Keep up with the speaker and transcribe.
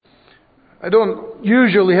I don't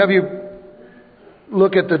usually have you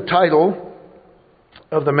look at the title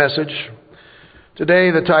of the message. Today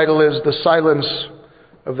the title is The Silence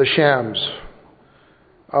of the Shams.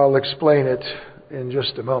 I'll explain it in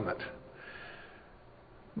just a moment.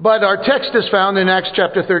 But our text is found in Acts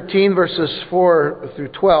chapter 13, verses 4 through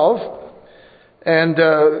 12. And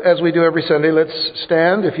as we do every Sunday, let's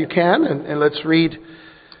stand if you can, and let's read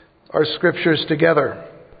our scriptures together.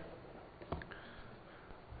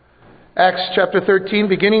 Acts chapter 13,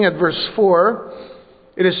 beginning at verse 4,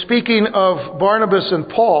 it is speaking of Barnabas and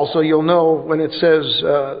Paul, so you'll know when it says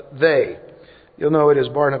they. You'll know it is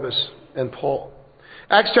Barnabas and Paul.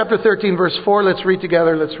 Acts chapter 13, verse 4, let's read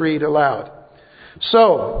together, let's read aloud.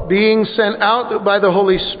 So, being sent out by the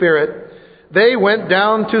Holy Spirit, they went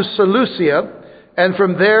down to Seleucia, and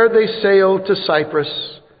from there they sailed to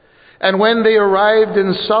Cyprus. And when they arrived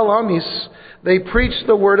in Salamis, they preached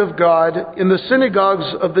the word of God in the synagogues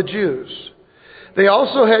of the Jews. They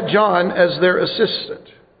also had John as their assistant.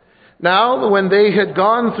 Now, when they had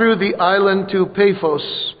gone through the island to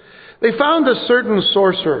Paphos, they found a certain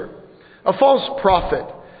sorcerer, a false prophet,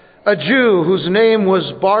 a Jew whose name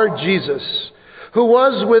was Bar-Jesus, who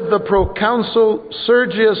was with the proconsul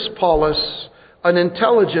Sergius Paulus, an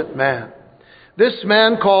intelligent man. This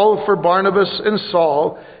man called for Barnabas and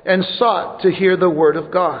Saul and sought to hear the word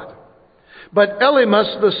of God. But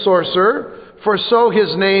Elymas the sorcerer, for so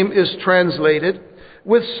his name is translated,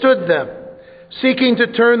 withstood them, seeking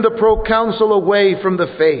to turn the proconsul away from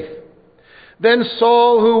the faith. Then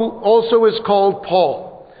Saul, who also is called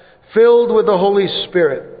Paul, filled with the Holy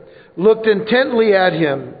Spirit, looked intently at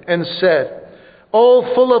him and said,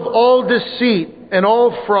 "O full of all deceit and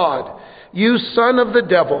all fraud, you son of the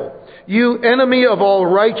devil, you enemy of all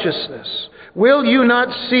righteousness, will you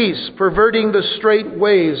not cease perverting the straight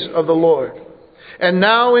ways of the Lord? And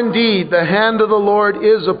now indeed the hand of the Lord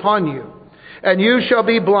is upon you, and you shall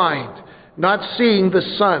be blind, not seeing the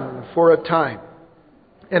sun for a time."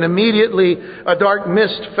 And immediately a dark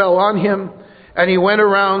mist fell on him, and he went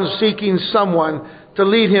around seeking someone to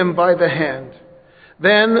lead him by the hand.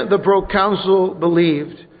 Then the proconsul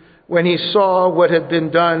believed when he saw what had been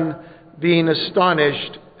done, being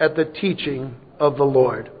astonished at the teaching of the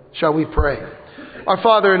Lord. Shall we pray? Our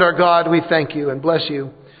Father and our God, we thank you and bless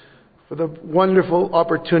you for the wonderful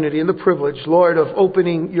opportunity and the privilege, Lord, of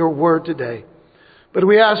opening your word today. But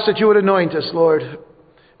we ask that you would anoint us, Lord,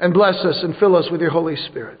 and bless us and fill us with your Holy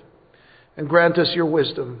Spirit and grant us your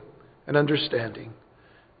wisdom and understanding.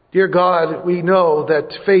 Dear God, we know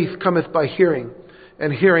that faith cometh by hearing,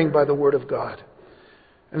 and hearing by the word of God.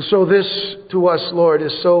 And so this to us, Lord,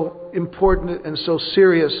 is so important and so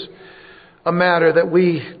serious a matter that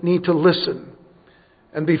we need to listen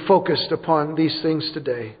and be focused upon these things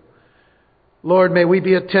today. Lord, may we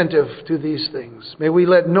be attentive to these things. May we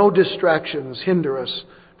let no distractions hinder us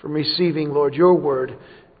from receiving, Lord, your word.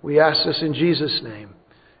 We ask this in Jesus' name.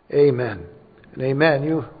 Amen and amen.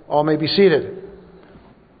 You all may be seated.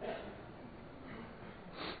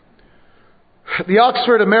 The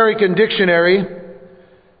Oxford American Dictionary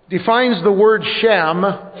defines the word sham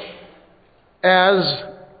as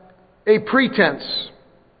a pretense,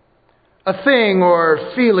 a thing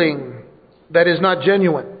or feeling that is not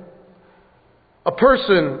genuine, a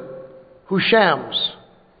person who shams.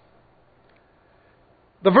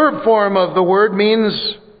 The verb form of the word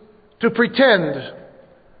means to pretend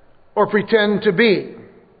or pretend to be.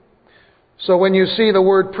 So when you see the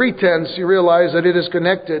word pretense, you realize that it is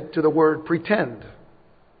connected to the word pretend.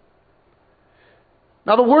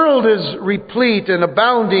 Now the world is replete and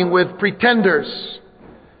abounding with pretenders.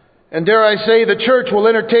 And dare I say, the church will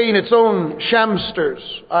entertain its own shamsters.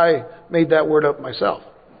 I made that word up myself.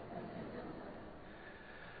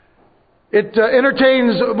 It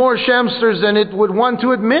entertains more shamsters than it would want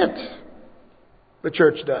to admit. The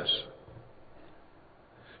church does.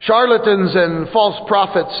 Charlatans and false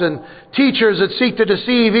prophets and teachers that seek to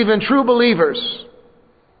deceive even true believers.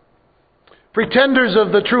 Pretenders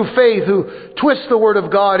of the true faith who twist the word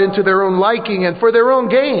of God into their own liking and for their own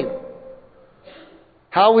gain.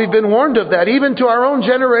 How we've been warned of that, even to our own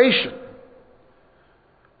generation.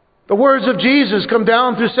 The words of Jesus come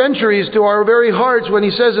down through centuries to our very hearts when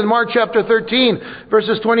he says in Mark chapter 13,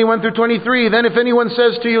 verses 21 through 23, "Then if anyone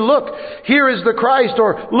says to you, 'Look, here is the Christ,'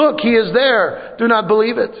 or 'Look, he is there,' do not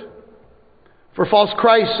believe it. For false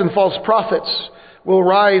Christs and false prophets will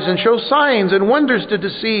rise and show signs and wonders to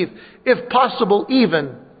deceive, if possible,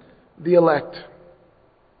 even the elect.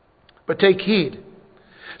 But take heed.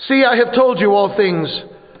 See, I have told you all things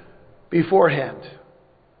beforehand."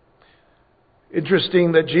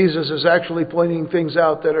 Interesting that Jesus is actually pointing things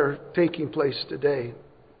out that are taking place today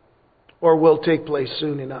or will take place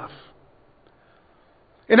soon enough.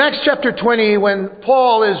 In Acts chapter 20, when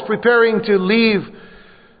Paul is preparing to leave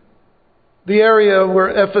the area where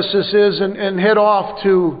Ephesus is and head off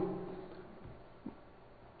to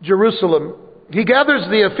Jerusalem, he gathers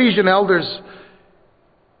the Ephesian elders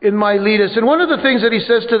in Miletus. And one of the things that he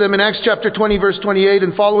says to them in Acts chapter 20, verse 28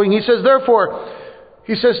 and following, he says, therefore,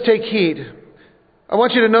 he says, take heed. I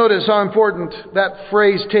want you to notice how important that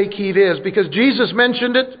phrase, take heed, is, because Jesus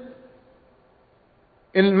mentioned it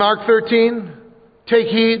in Mark 13. Take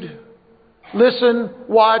heed, listen,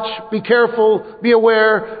 watch, be careful, be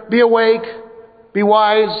aware, be awake, be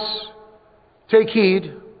wise, take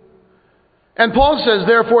heed. And Paul says,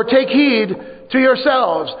 therefore, take heed to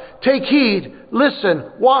yourselves. Take heed,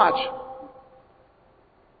 listen, watch.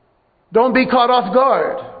 Don't be caught off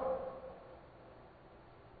guard.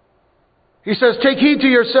 He says, take heed to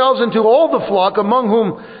yourselves and to all the flock among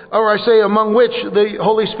which the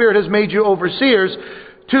Holy Spirit has made you overseers,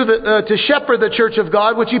 to shepherd the church of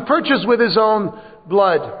God, which he purchased with his own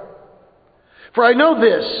blood. For I know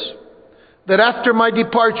this, that after my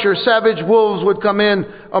departure, savage wolves would come in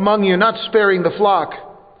among you, not sparing the flock.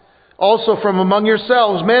 Also from among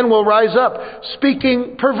yourselves, men will rise up,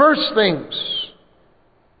 speaking perverse things,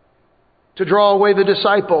 to draw away the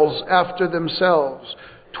disciples after themselves,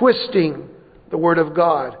 twisting the word of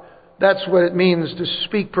God. That's what it means to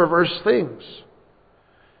speak perverse things.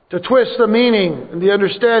 To twist the meaning and the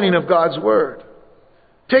understanding of God's word.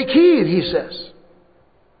 Take heed, he says.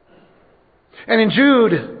 And in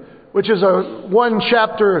Jude, which is a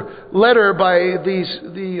one-chapter letter by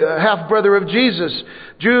the half-brother of Jesus,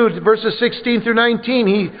 Jude, verses 16 through 19,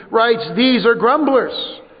 he writes, these are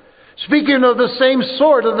grumblers. Speaking of the same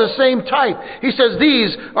sort, of the same type. He says,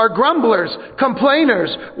 these are grumblers, complainers,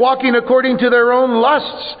 walking according to their own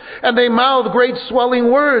lusts, and they mouth great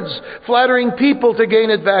swelling words, flattering people to gain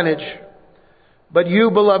advantage. But you,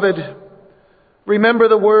 beloved, remember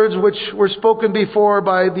the words which were spoken before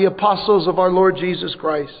by the apostles of our Lord Jesus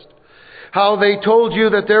Christ. How they told you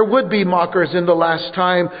that there would be mockers in the last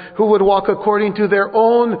time who would walk according to their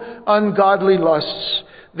own ungodly lusts.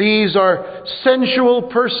 These are sensual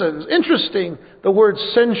persons. Interesting, the word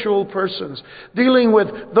sensual persons. Dealing with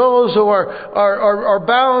those who are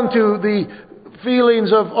bound to the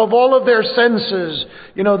feelings of all of their senses.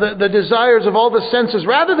 You know, the desires of all the senses.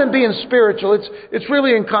 Rather than being spiritual, it's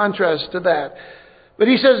really in contrast to that. But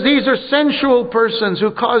he says these are sensual persons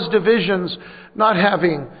who cause divisions, not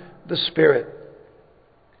having the Spirit.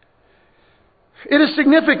 It is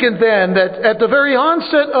significant then that at the very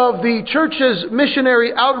onset of the church's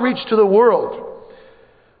missionary outreach to the world,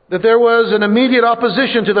 that there was an immediate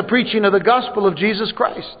opposition to the preaching of the gospel of Jesus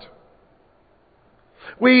Christ.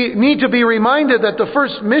 We need to be reminded that the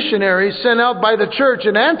first missionaries sent out by the church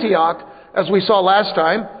in Antioch, as we saw last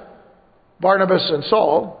time, Barnabas and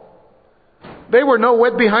Saul, they were no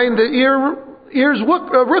wet behind the ears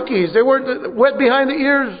rookies. They weren't wet behind the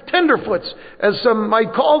ears tenderfoots, as some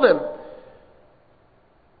might call them.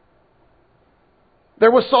 There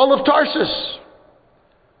was Saul of Tarsus,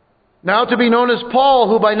 now to be known as Paul,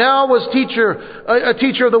 who by now was a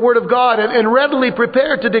teacher of the Word of God and readily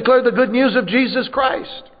prepared to declare the good news of Jesus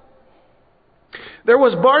Christ. There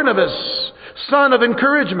was Barnabas, son of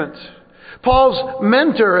encouragement, Paul's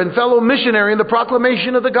mentor and fellow missionary in the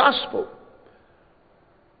proclamation of the gospel,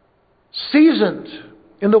 seasoned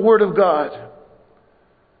in the Word of God,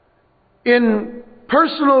 in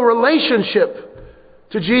personal relationship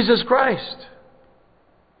to Jesus Christ.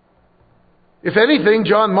 If anything,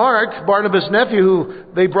 John Mark, Barnabas' nephew, who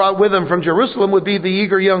they brought with them from Jerusalem, would be the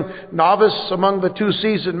eager young novice among the two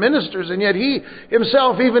seasoned ministers. And yet he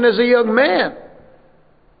himself, even as a young man,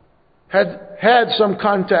 had some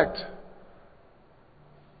contact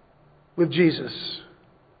with Jesus.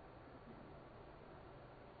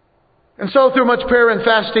 And so through much prayer and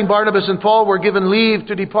fasting, Barnabas and Paul were given leave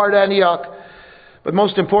to depart Antioch. But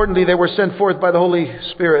most importantly, they were sent forth by the Holy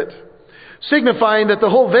Spirit, signifying that the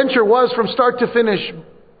whole venture was from start to finish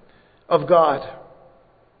of God.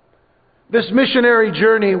 This missionary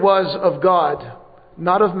journey was of God,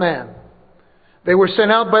 not of man. They were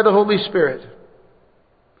sent out by the Holy Spirit.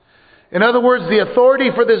 In other words, the authority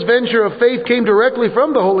for this venture of faith came directly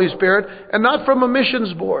from the Holy Spirit and not from a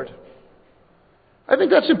missions board. I think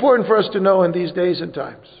that's important for us to know in these days and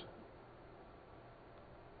times.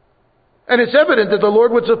 And it's evident that the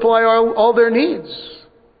Lord would supply all their needs.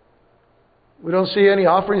 We don't see any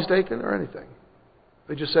offerings taken or anything.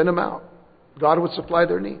 They just send them out. God would supply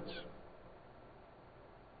their needs.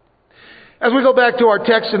 As we go back to our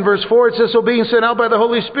text in verse 4, it says, so being sent out by the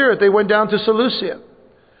Holy Spirit, they went down to Seleucia.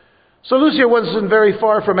 Seleucia wasn't very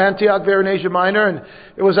far from Antioch there in Asia Minor, and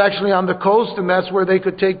it was actually on the coast, and that's where they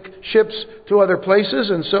could take ships to other places.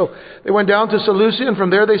 And so they went down to Seleucia, and from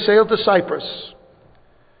there they sailed to Cyprus.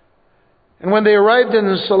 And when they arrived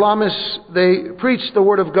in Salamis, they preached the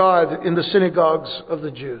word of God in the synagogues of the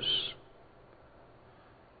Jews,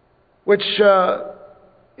 which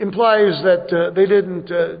implies that they didn't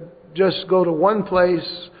just go to one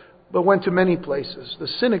place, but went to many places. The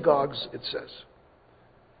synagogues, it says.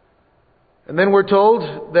 And then we're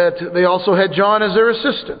told that they also had John as their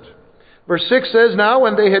assistant. Verse 6 says, now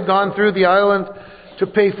when they had gone through the island to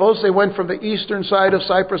Paphos, they went from the eastern side of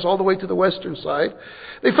Cyprus all the way to the western side.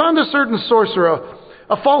 They found a certain sorcerer,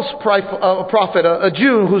 a false prophet, a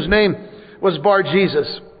Jew whose name was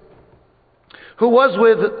Bar-Jesus, who was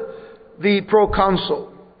with the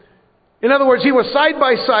proconsul. In other words, he was side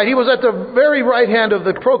by side. He was at the very right hand of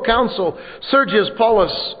the proconsul, Sergius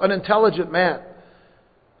Paulus, an intelligent man.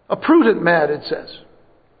 A prudent man, it says.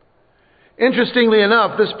 Interestingly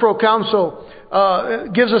enough, this proconsul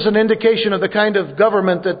gives us an indication of the kind of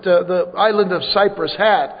government that the island of Cyprus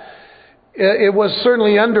had. It was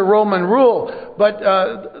certainly under Roman rule, but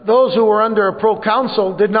those who were under a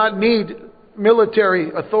proconsul did not need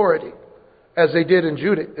military authority, as they did in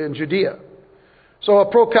Judea. So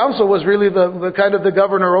a proconsul was really the kind of the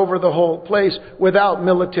governor over the whole place without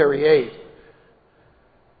military aid.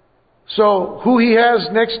 So who he has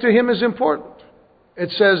next to him is important. It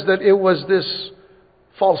says that it was this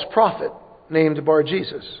false prophet named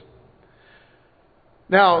Bar-Jesus.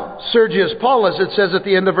 Now, Sergius Paulus, it says at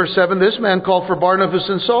the end of verse 7, this man called for Barnabas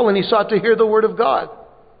and Saul, and he sought to hear the word of God.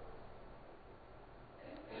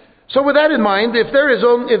 So with that in mind, if there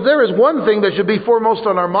is one thing that should be foremost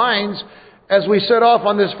on our minds as we set off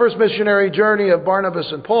on this first missionary journey of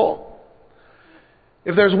Barnabas and Paul,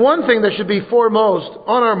 if there's one thing that should be foremost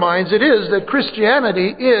on our minds, it is that Christianity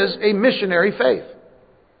is a missionary faith.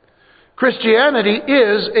 Christianity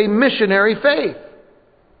is a missionary faith.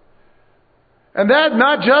 And that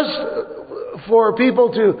not just for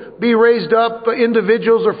people to be raised up,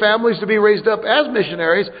 individuals or families to be raised up as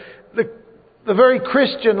missionaries. The very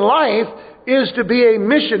Christian life is to be a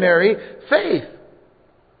missionary faith.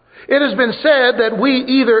 It has been said that we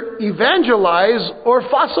either evangelize or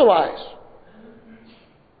fossilize.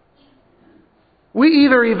 We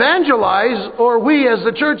either evangelize or we as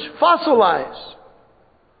the church fossilize.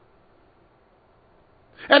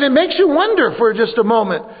 And it makes you wonder for just a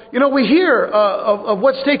moment. You know, we hear of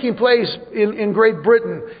what's taking place in Great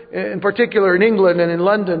Britain, in particular in England and in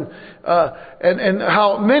London, and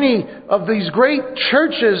how many of these great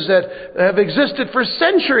churches that have existed for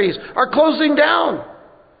centuries are closing down.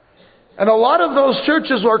 And a lot of those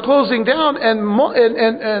churches are closing down, and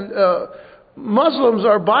Muslims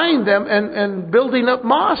are buying them and building up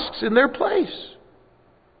mosques in their place.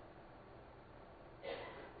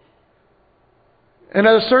 And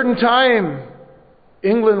at a certain time,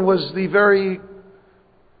 England was the very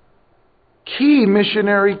key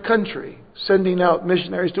missionary country, sending out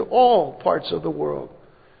missionaries to all parts of the world,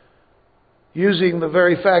 using the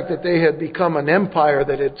very fact that they had become an empire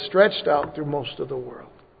that had stretched out through most of the world.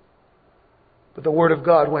 But the Word of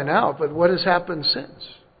God went out. But what has happened since?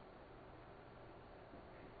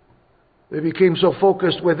 They became so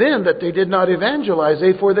focused within that they did not evangelize.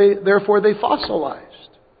 Therefore they fossilized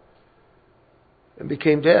and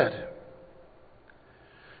became dead.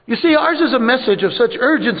 You see, ours is a message of such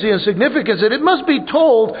urgency and significance that it must be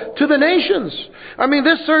told to the nations. I mean,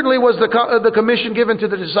 this certainly was the commission given to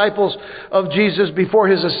the disciples of Jesus before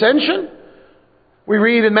His ascension. We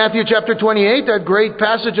read in Matthew chapter 28, that great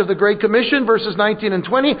passage of the Great Commission, verses 19 and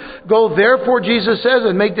 20. Go therefore, Jesus says,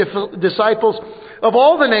 and make disciples of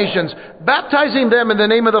all the nations, baptizing them in the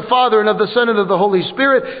name of the Father and of the Son and of the Holy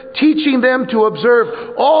Spirit, teaching them to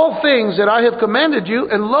observe all things that I have commanded you.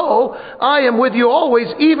 And lo, I am with you always,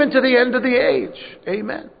 even to the end of the age.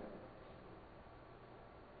 Amen.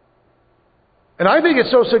 And I think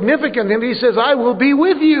it's so significant that He says, I will be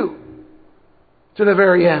with you to the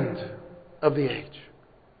very end of the age.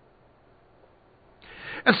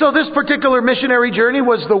 And so this particular missionary journey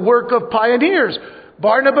was the work of pioneers.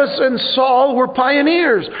 Barnabas and Saul were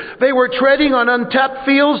pioneers. They were treading on untapped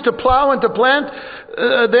fields to plow and to plant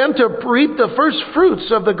them to reap the first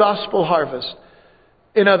fruits of the gospel harvest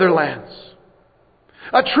in other lands.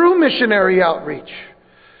 A true missionary outreach.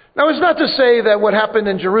 Now, it's not to say that what happened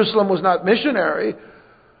in Jerusalem was not missionary,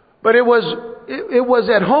 but it was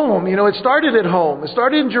at home. You know, it started at home. It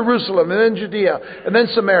started in Jerusalem, and then Judea, and then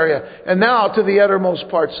Samaria, and now to the uttermost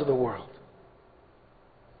parts of the world.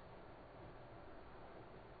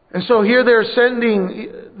 And so here they're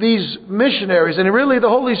sending these missionaries, and really the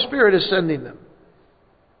Holy Spirit is sending them.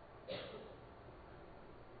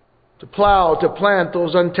 to plow, to plant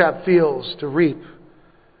those untapped fields, to reap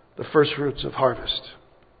the first fruits of harvest.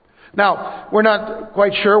 Now, we're not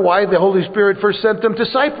quite sure why the Holy Spirit first sent them to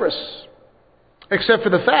Cyprus, except for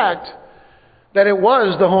the fact that it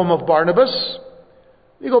was the home of Barnabas.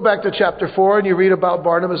 You go back to chapter 4 and you read about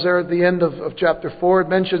Barnabas there at the end of chapter 4. It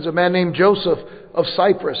mentions a man named Joseph of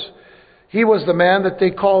Cyprus. He was the man that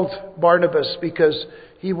they called Barnabas because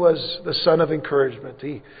he was the son of encouragement.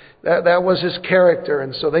 That was his character,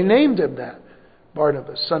 and so they named him that,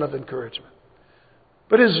 Barnabas, son of encouragement.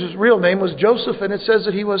 But his real name was Joseph, and it says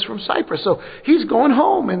that he was from Cyprus. So he's going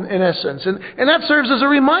home in essence. And that serves as a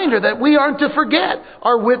reminder that we aren't to forget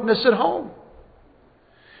our witness at home.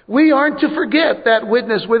 We aren't to forget that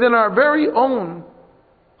witness within our very own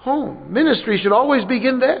home. Ministry should always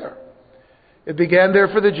begin there. It began there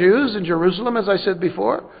for the Jews in Jerusalem, as I said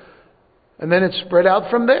before. And then it spread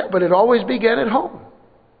out from there. But it always began at home.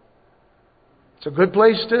 It's a good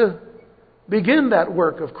place to begin that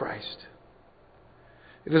work of Christ.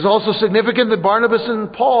 It is also significant that Barnabas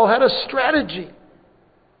and Paul had a strategy.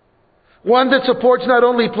 One that supports not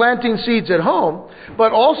only planting seeds at home,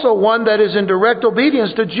 but also one that is in direct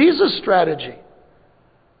obedience to Jesus' strategy.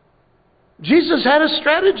 Jesus had a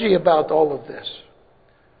strategy about all of this.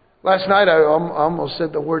 Last night I almost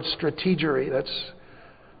said the word strategery. That's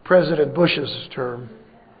President Bush's term.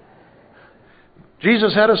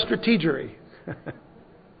 Jesus had a strategery.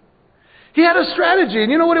 He had a strategy,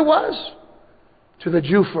 and you know what it was? To the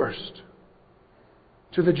Jew first.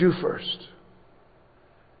 To the Jew first.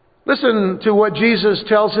 Listen to what Jesus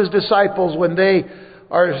tells his disciples when they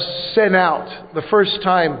are sent out the first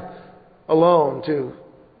time alone to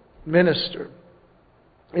minister.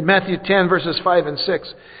 In Matthew 10, verses 5 and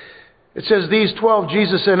 6, it says, "These 12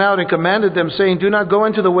 Jesus sent out and commanded them, saying, 'Do not go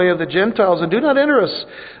into the way of the Gentiles, and do not enter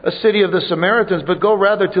a city of the Samaritans, but go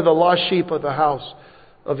rather to the lost sheep of the house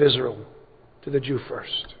of Israel,'" to the Jew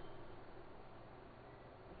first.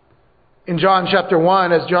 In John chapter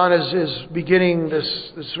 1, as John is beginning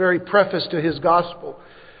this very preface to his gospel,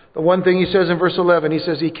 the one thing he says in verse 11, he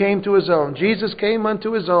says, "He came to his own." Jesus came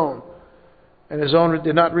unto his own, and his own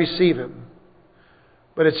did not receive him.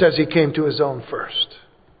 But it says he came to his own first,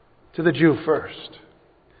 to the Jew first.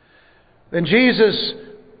 Then Jesus,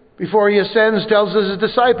 before he ascends, tells his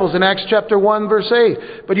disciples in Acts chapter 1, verse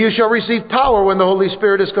 8, "But you shall receive power when the Holy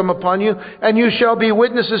Spirit has come upon you, and you shall be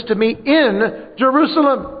witnesses to me in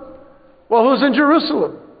Jerusalem." Well, who's in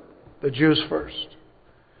Jerusalem? The Jews first.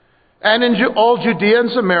 "And in all Judea and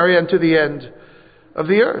Samaria and to the end of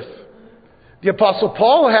the earth." The Apostle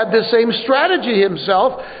Paul had this same strategy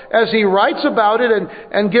himself as he writes about it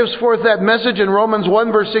and gives forth that message in Romans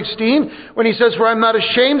 1 verse 16 when he says, "For I am not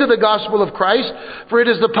ashamed of the gospel of Christ, for it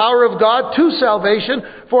is the power of God to salvation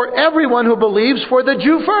for everyone who believes, for the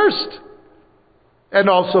Jew first, and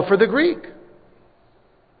also for the Greek."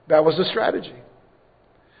 That was the strategy.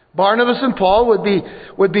 Barnabas and Paul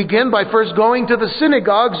would begin by first going to the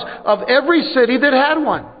synagogues of every city that had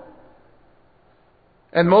one.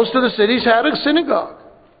 And most of the cities had a synagogue.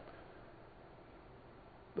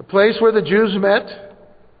 The place where the Jews met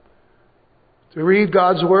to read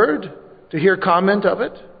God's Word, to hear comment of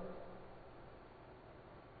it.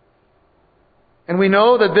 And we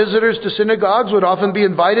know that visitors to synagogues would often be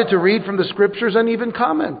invited to read from the Scriptures and even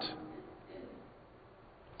comment.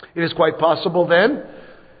 It is quite possible then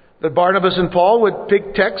that Barnabas and Paul would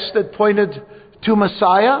pick texts that pointed to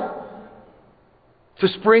Messiah to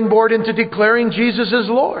springboard into declaring Jesus as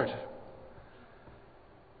Lord.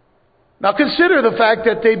 Now consider the fact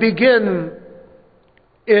that they begin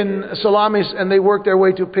in Salamis and they work their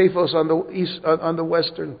way to Paphos on the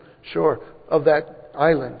western shore of that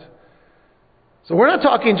island. So we're not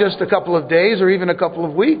talking just a couple of days or even a couple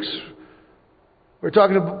of weeks. We're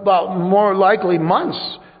talking about more likely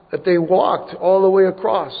months that they walked all the way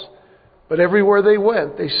across. But everywhere they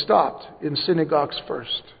went, they stopped in synagogues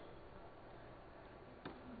first.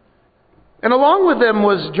 And along with them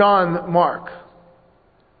was John Mark.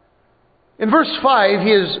 In verse 5,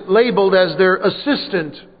 he is labeled as their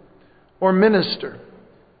assistant or minister.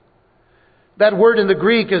 That word in the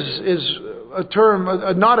Greek is a term,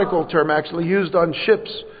 a nautical term actually, used on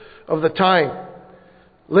ships of the time.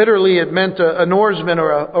 Literally, it meant an oarsman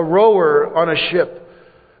or a rower on a ship.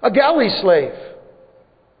 A galley slave.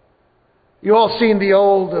 You all seen the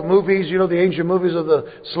old movies, the ancient movies of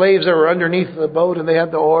the slaves that were underneath the boat and they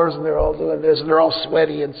had the oars and they're all doing this and they're all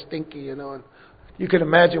sweaty and stinky, and you can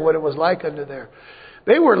imagine what it was like under there.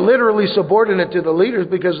 They were literally subordinate to the leaders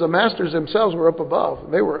because the masters themselves were up above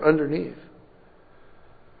and they were underneath.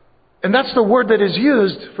 And that's the word that is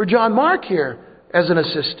used for John Mark here as an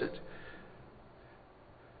assistant.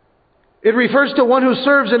 It refers to one who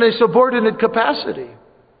serves in a subordinate capacity.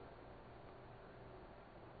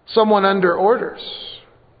 Someone under orders.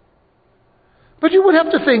 But you would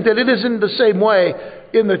have to think that it isn't the same way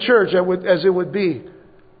in the church as it would be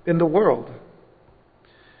in the world.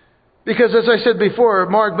 Because as I said before,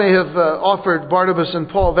 Mark may have offered Barnabas and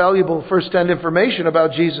Paul valuable first-hand information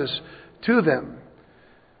about Jesus to them.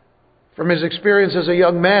 From his experience as a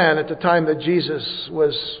young man at the time that Jesus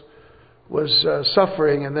was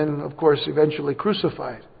suffering and then, of course, eventually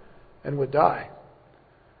crucified and would die.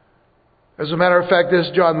 As a matter of fact, this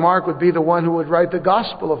John Mark would be the one who would write the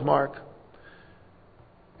Gospel of Mark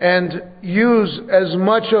and use as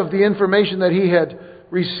much of the information that he had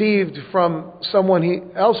received from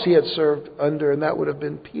someone else he had served under, and that would have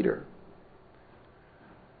been Peter.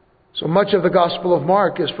 So much of the Gospel of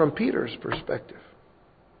Mark is from Peter's perspective.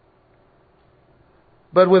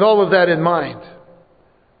 But with all of that in mind,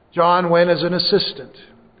 John went as an assistant.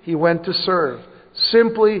 He went to serve,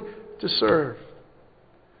 simply to serve.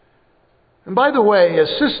 And by the way,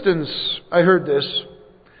 assistants, I heard this,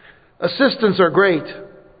 assistants are great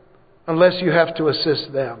unless you have to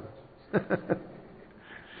assist them.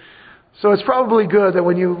 So it's probably good that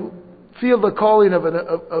when you feel the calling of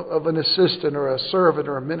an assistant or a servant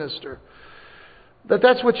or a minister,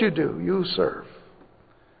 that's what you do. You serve.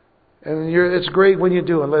 And it's great when you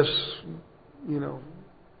do, unless,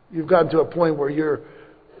 you've gotten to a point where you're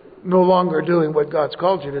no longer doing what God's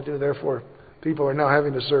called you to do. Therefore, people are now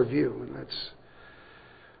having to serve you. And that's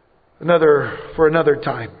for another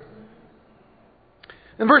time.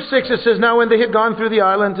 In verse 6 it says, "Now when they had gone through the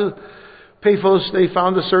island to Paphos, they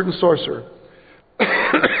found a certain sorcerer."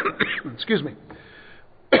 Excuse me.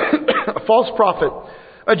 A false prophet,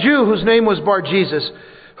 a Jew whose name was Bar-Jesus,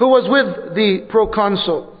 who was with the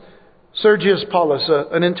proconsul Sergius Paulus,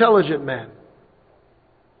 an intelligent man.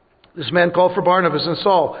 This man called for Barnabas and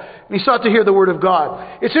Saul, and he sought to hear the word of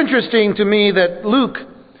God. It's interesting to me that Luke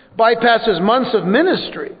bypasses months of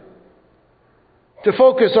ministry to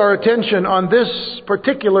focus our attention on this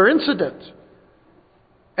particular incident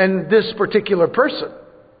and this particular person.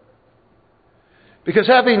 Because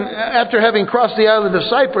after having crossed the island of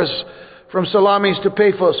Cyprus from Salamis to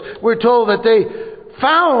Paphos, we're told that they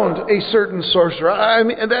found a certain sorcerer. I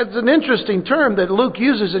mean, that's an interesting term that Luke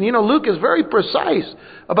uses. And Luke is very precise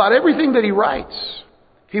about everything that he writes.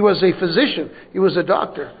 He was a physician. He was a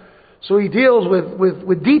doctor. So he deals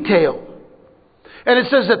with detail. And it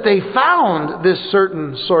says that they found this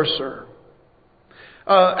certain sorcerer.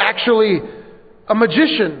 Actually, a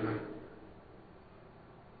magician.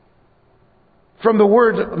 From the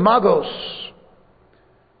word magos,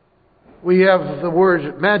 we have the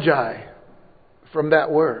word magi from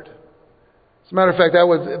that word. As a matter of fact, that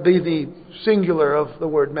would be the singular of the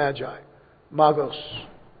word magi, magos.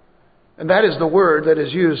 And that is the word that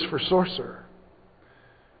is used for sorcerer.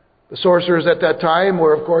 The sorcerers at that time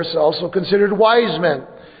were, of course, also considered wise men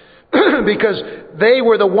because they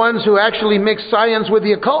were the ones who actually mixed science with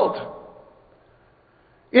the occult,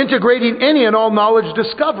 integrating any and all knowledge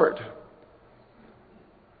discovered.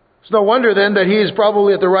 It's no wonder then that he is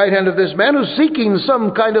probably at the right hand of this man who's seeking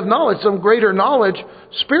some kind of knowledge, some greater knowledge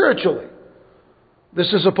spiritually.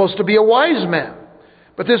 This is supposed to be a wise man.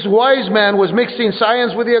 But this wise man was mixing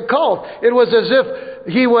science with the occult. It was as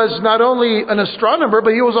if he was not only an astronomer,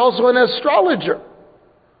 but he was also an astrologer.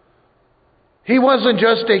 He wasn't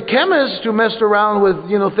just a chemist who messed around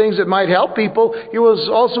with, things that might help people. He was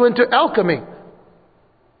also into alchemy.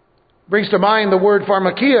 Brings to mind the word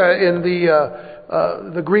pharmakia in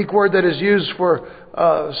the Greek word that is used for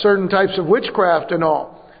certain types of witchcraft and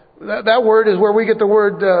all. That word is where we get the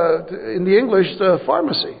word in the English,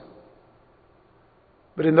 pharmacy.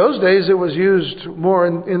 But in those days, it was used more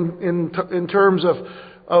in terms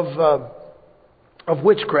of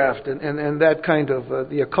witchcraft and that kind of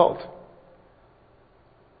the occult.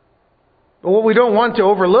 But what we don't want to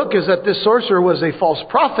overlook is that this sorcerer was a false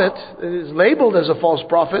prophet. It is labeled as a false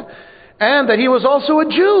prophet, and that he was also a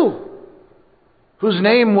Jew, whose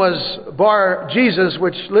name was Bar-Jesus,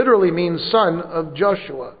 which literally means son of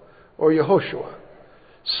Joshua or Yehoshua,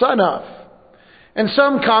 son of. And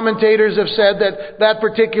some commentators have said that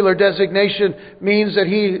particular designation means that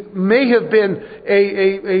he may have been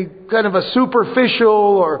a kind of a superficial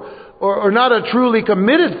or not a truly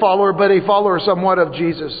committed follower, but a follower somewhat of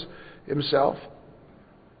Jesus himself.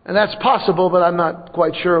 And that's possible, but I'm not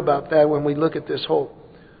quite sure about that when we look at this whole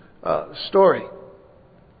story.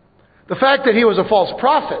 The fact that he was a false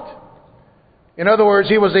prophet, in other words,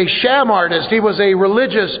 he was a sham artist, he was a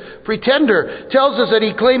religious pretender, tells us that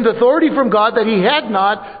he claimed authority from God that he had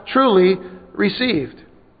not truly received.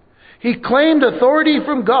 He claimed authority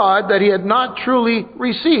from God that he had not truly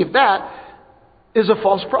received. That is a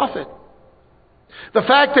false prophet. The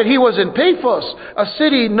fact that he was in Paphos, a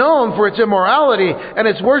city known for its immorality and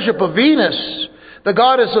its worship of Venus, the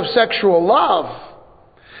goddess of sexual love,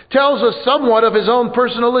 tells us somewhat of his own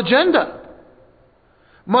personal agenda.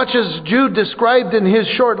 Much as Jude described in his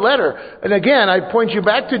short letter. And again, I point you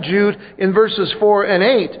back to Jude in verses 4 and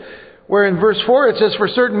 8, where in verse 4 it says, "For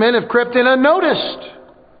certain men have crept in unnoticed,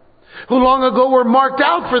 who long ago were marked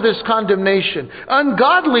out for this condemnation.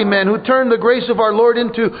 Ungodly men who turned the grace of our Lord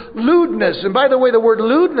into lewdness." And by the way, the word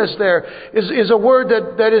lewdness there is a word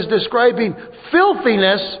that is describing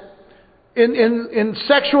filthiness in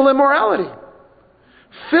sexual immorality.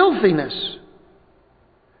 Filthiness.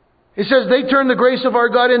 He says they turned the grace of our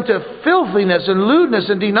God into filthiness and lewdness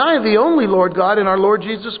and deny the only Lord God and our Lord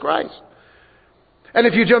Jesus Christ. And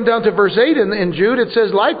if you jump down to verse 8 in Jude, it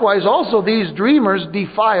says, "Likewise also these dreamers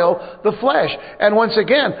defile the flesh." And once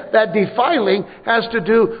again, that defiling has to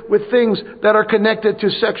do with things that are connected to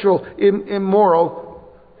sexual immoral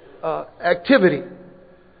activity.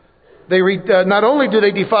 Not only do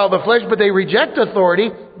they defile the flesh, but they reject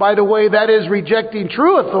authority. By the way, that is rejecting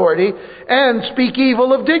true authority, and speak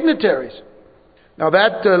evil of dignitaries. Now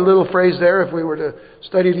that little phrase there, if we were to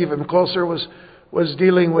study it even closer, was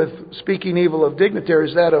dealing with speaking evil of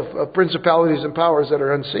dignitaries, that of principalities and powers that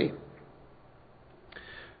are unseen.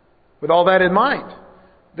 With all that in mind,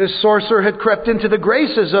 this sorcerer had crept into the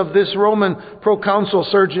graces of this Roman proconsul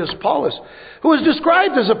Sergius Paulus, who was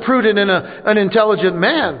described as a prudent and an intelligent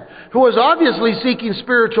man, who was obviously seeking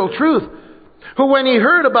spiritual truth, who when he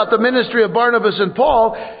heard about the ministry of Barnabas and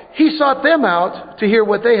Paul, he sought them out to hear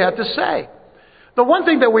what they had to say. The one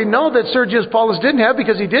thing that we know that Sergius Paulus didn't have,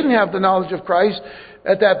 because he didn't have the knowledge of Christ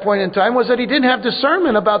at that point in time, was that he didn't have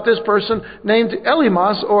discernment about this person named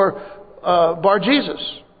Elymas or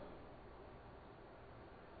Bar-Jesus.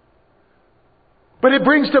 But it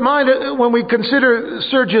brings to mind, when we consider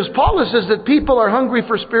Sergius Paulus, is that people are hungry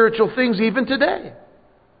for spiritual things even today.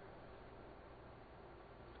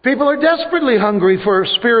 People are desperately hungry for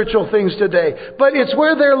spiritual things today. But it's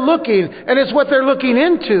where they're looking, and it's what they're looking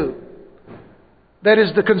into, that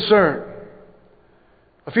is the concern.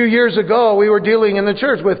 A few years ago, we were dealing in the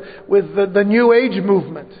church with the New Age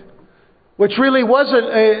movement, which really wasn't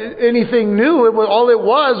anything new. All it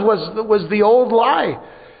was the old lie,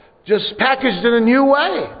 just packaged in a new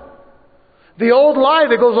way. The old lie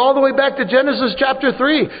that goes all the way back to Genesis chapter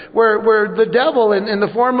 3, where the devil, in the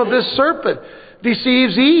form of this serpent,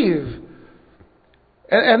 deceives Eve.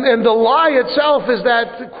 And the lie itself is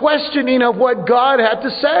that questioning of what God had to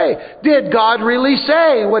say. Did God really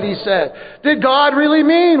say what He said? Did God really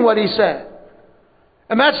mean what He said?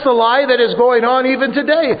 And that's the lie that is going on even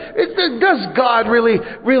today. Does God really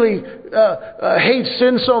hate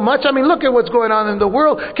sin so much? I mean, look at what's going on in the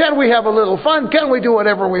world. Can't we have a little fun? Can't we do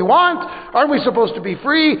whatever we want? Aren't we supposed to be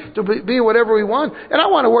free to be whatever we want? And I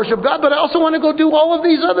want to worship God, but I also want to go do all of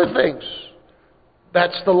these other things.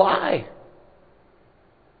 That's the lie.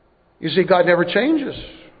 You see, God never changes.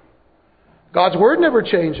 God's Word never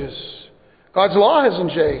changes. God's law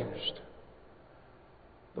hasn't changed.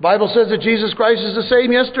 The Bible says that Jesus Christ is the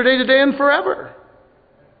same yesterday, today, and forever.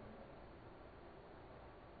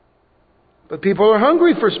 But people are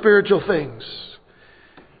hungry for spiritual things.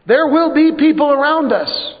 There will be people around us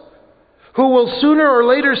who will sooner or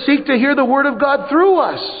later seek to hear the Word of God through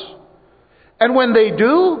us. And when they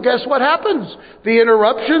do, guess what happens? The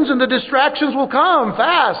interruptions and the distractions will come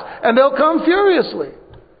fast, and they'll come furiously.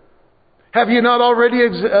 Have you not already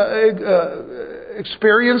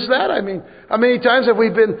experienced that? I mean, how many times have we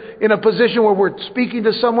been in a position where we're speaking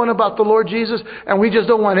to someone about the Lord Jesus and we just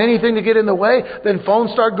don't want anything to get in the way? Then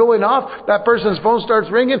phones start going off. That person's phone starts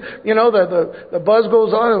ringing. You know, the buzz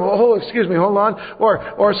goes on. And, oh, excuse me, hold on.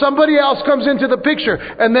 Or somebody else comes into the picture,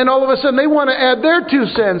 and then all of a sudden they want to add their 2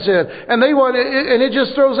 cents in, and it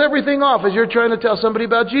just throws everything off as you're trying to tell somebody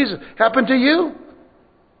about Jesus. Happened to you?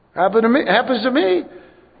 Happened to me? Happens to me?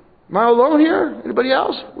 Am I alone here? Anybody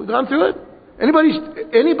else? We've gone through it?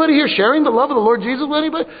 Anybody here sharing the love of the Lord Jesus with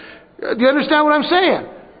anybody? Do you understand what I'm saying?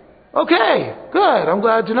 Okay, good. I'm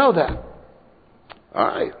glad to know that. All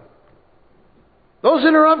right. Those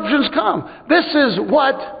interruptions come. This is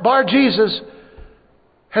what Bar-Jesus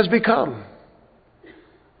has become.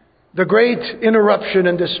 The great interruption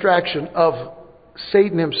and distraction of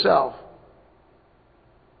Satan himself.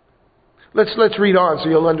 Let's read on so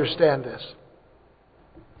you'll understand this.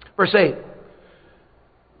 Verse 8.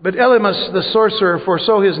 But Elymas the sorcerer, for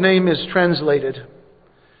so his name is translated,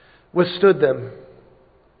 withstood them,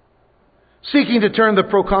 seeking to turn the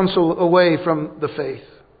proconsul away from the faith.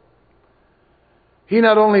 He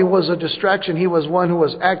not only was a distraction, he was one who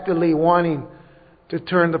was actively wanting to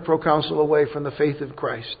turn the proconsul away from the faith of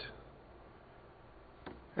Christ.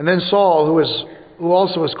 And then Saul, who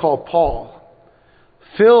also is called Paul,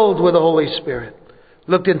 filled with the Holy Spirit,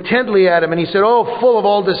 looked intently at him and he said, "Oh, full of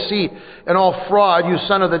all deceit and all fraud, you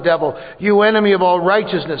son of the devil, you enemy of all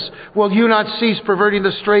righteousness, will you not cease perverting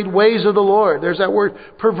the straight ways of the Lord?" There's that word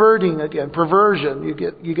perverting again, perversion. You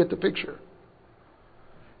get the picture.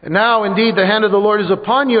 "And now indeed the hand of the Lord is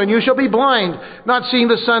upon you, and you shall be blind, not seeing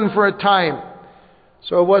the sun for a time."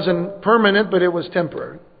 So it wasn't permanent, but it was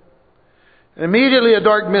temporary. And immediately a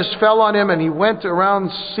dark mist fell on him, and he went around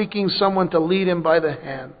seeking someone to lead him by the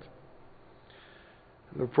hand.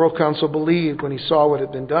 The proconsul believed when he saw what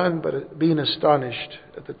had been done, but being astonished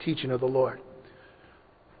at the teaching of the Lord.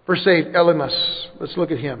 Verse 8, Elymas. Let's look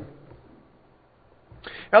at him.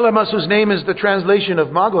 Elymas, whose name is the translation of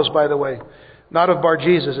Magos, by the way, not of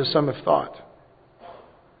Bar-Jesus, as some have thought,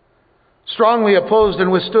 strongly opposed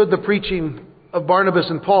and withstood the preaching of Barnabas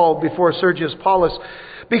and Paul before Sergius Paulus,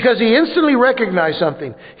 because he instantly recognized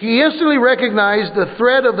something. He instantly recognized the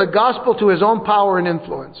thread of the gospel to his own power and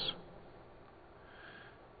influence.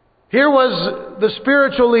 Here was the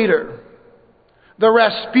spiritual leader, the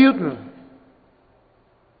Rasputin,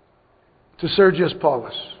 to Sergius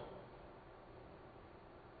Paulus.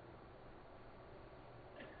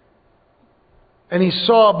 And he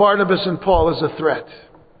saw Barnabas and Paul as a threat.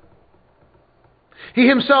 He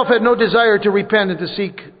himself had no desire to repent and to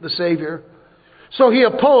seek the Savior. So he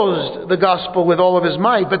opposed the gospel with all of his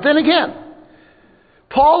might. But then again,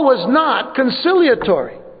 Paul was not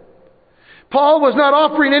conciliatory. Paul was not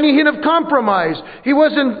offering any hint of compromise. He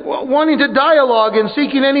wasn't wanting to dialogue and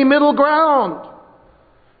seeking any middle ground.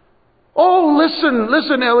 "Oh, listen,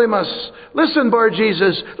 Elymas. Listen,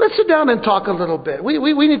 Bar-Jesus. Let's sit down and talk a little bit.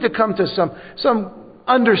 We need to come to some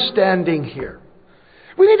understanding here.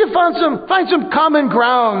 We need to find some common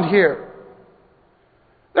ground here."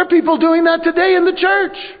 There are people doing that today in the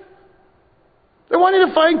church. They're wanting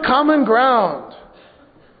to find common ground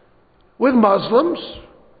with Muslims.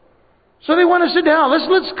 So they want to sit down.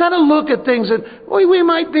 Let's kind of look at things that we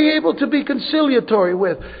might be able to be conciliatory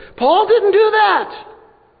with. Paul didn't do that.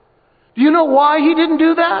 Do you know why he didn't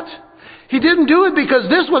do that? He didn't do it because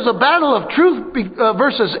this was a battle of truth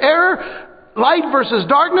versus error, light versus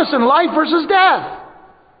darkness, and life versus death.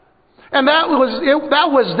 And that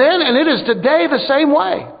was then, and it is today the same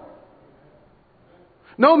way.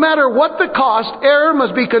 No matter what the cost, error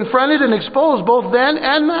must be confronted and exposed both then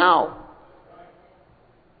and now.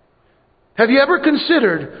 Have you ever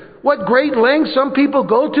considered what great lengths some people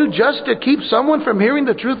go to just to keep someone from hearing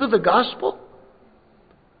the truth of the gospel?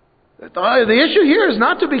 The issue here is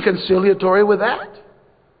not to be conciliatory with that.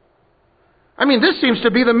 I mean, this seems to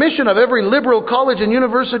be the mission of every liberal college and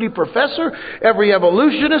university professor, every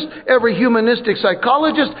evolutionist, every humanistic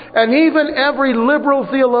psychologist, and even every liberal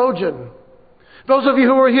theologian. Those of you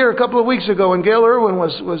who were here a couple of weeks ago when Gail Irwin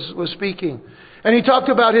was speaking, and he talked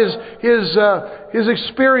about his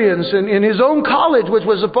experience in his own college, which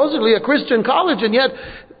was supposedly a Christian college, and yet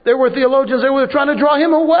there were theologians that were trying to draw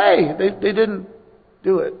him away. They didn't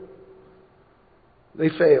do it. They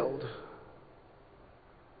failed.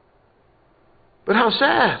 But how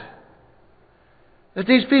sad that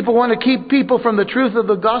these people want to keep people from the truth of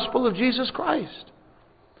the gospel of Jesus Christ.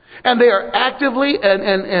 And they are actively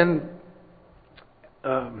and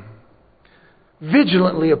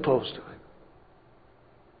vigilantly opposed to it.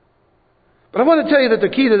 But I want to tell you that the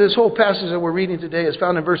key to this whole passage that we're reading today is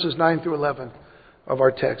found in verses 9 through 11 of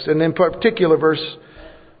our text. And in particular, verse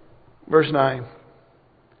 9.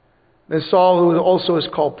 Then Saul, who also is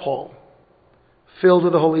called Paul, filled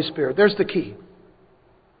with the Holy Spirit. There's the key.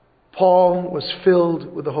 Paul was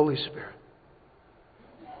filled with the Holy Spirit.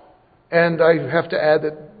 And I have to add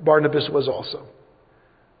that Barnabas was also.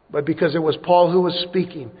 But because it was Paul who was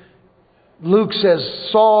speaking, Luke says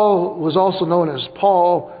Saul was also known as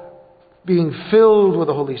Paul, being filled with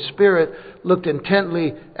the Holy Spirit, looked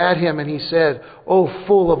intently at him and he said, "O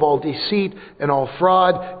full of all deceit and all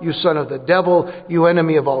fraud, you son of the devil, you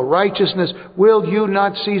enemy of all righteousness, will you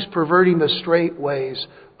not cease perverting the straight ways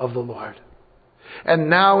of the Lord? And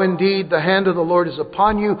now indeed the hand of the Lord is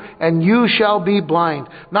upon you, and you shall be blind,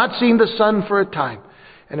 not seeing the sun for a time."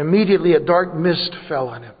 And immediately a dark mist fell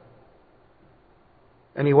on him.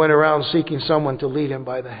 And he went around seeking someone to lead him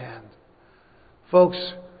by the hand. Folks,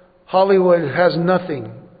 Hollywood has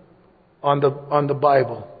nothing on the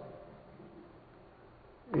Bible.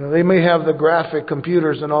 You know, they may have the graphic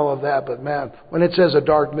computers and all of that, but man, when it says a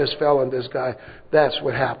dark mist fell on this guy, that's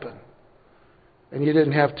what happened. And you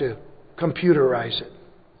didn't have to computerize it.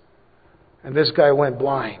 And this guy went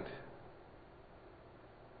blind.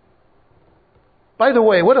 By the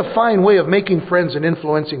way, what a fine way of making friends and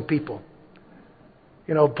influencing people.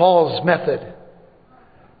 Paul's method.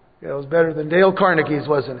 It was better than Dale Carnegie's,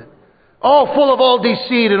 wasn't it? Oh, full of all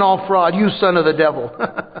deceit and all fraud, you son of the devil.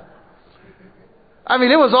 I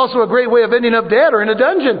mean, it was also a great way of ending up dead or in a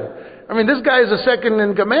dungeon. I mean, this guy is a second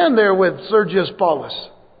in command there with Sergius Paulus.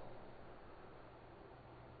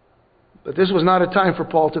 But this was not a time for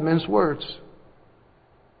Paul to mince words.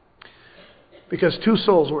 Because 2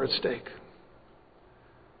 souls were at stake.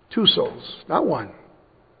 2 souls, not one.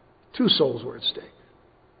 2 souls were at stake.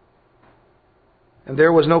 And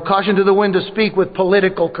there was no caution to the wind to speak with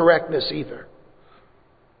political correctness either.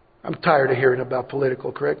 I'm tired of hearing about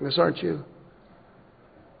political correctness, aren't you?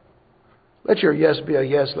 Let your yes be a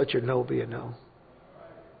yes, let your no be a no.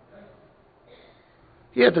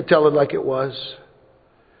 He had to tell it like it was.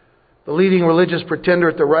 The leading religious pretender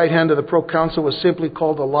at the right hand of the proconsul was simply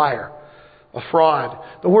called a liar, a fraud.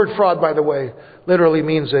 The word fraud, by the way, literally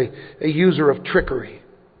means a user of trickery,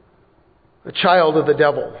 a child of the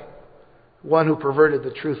devil, one who perverted the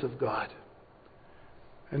truth of God.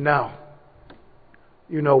 And now,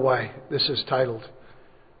 you know why this is titled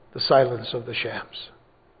The Silence of the Shams.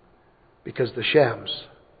 Because the shams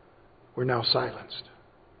were now silenced.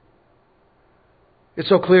 It's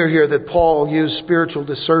so clear here that Paul used spiritual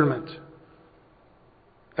discernment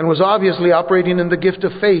and was obviously operating in the gift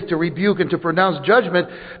of faith to rebuke and to pronounce judgment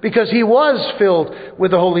because he was filled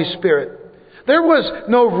with the Holy Spirit. There was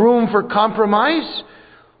no room for compromise.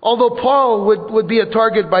 Although Paul would be a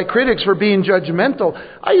target by critics for being judgmental,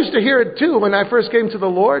 I used to hear it too when I first came to the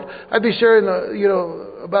Lord. I'd be sharing,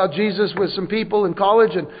 about Jesus with some people in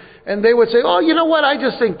college, and they would say, "Oh, you know what? I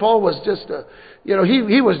just think Paul was just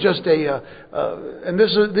he was just and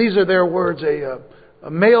these are their words, a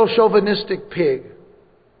male chauvinistic pig."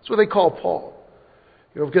 That's what they call Paul.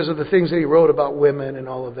 Because of the things that he wrote about women and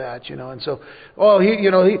all of that, And so, he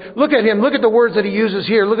look at him, look at the words that he uses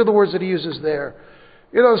here, look at the words that he uses there.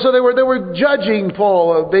 So they were judging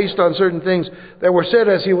Paul based on certain things that were said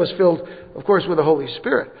as he was filled, of course, with the Holy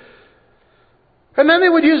Spirit. And then they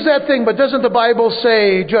would use that thing, but doesn't the Bible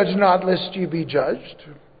say, "Judge not lest you be judged"?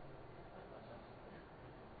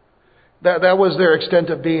 That was their extent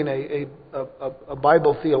of being a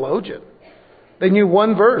Bible theologian. They knew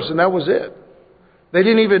one verse and that was it. They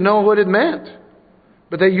didn't even know what it meant.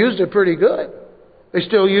 But they used it pretty good. They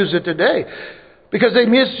still use it today. Because they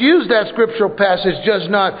misused that scriptural passage, "Judge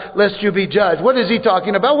not, lest you be judged." What is he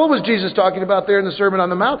talking about? What was Jesus talking about there in the Sermon on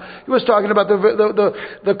the Mount? He was talking about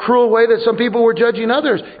the cruel way that some people were judging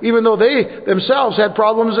others, even though they themselves had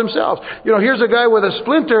problems themselves. Here's a guy with a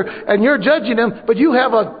splinter, and you're judging him, but you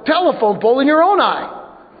have a telephone pole in your own eye.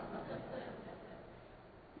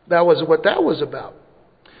 That was what that was about.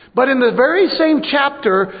 But in the very same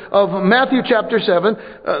chapter of Matthew chapter 7,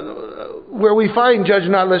 where we find "Judge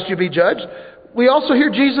not, lest you be judged," we also hear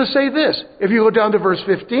Jesus say this. If you go down to verse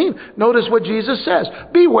 15, notice what Jesus says.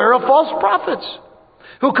 "Beware of false prophets,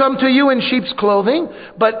 who come to you in sheep's clothing,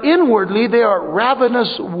 but inwardly they are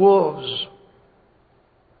ravenous wolves.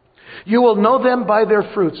 You will know them by their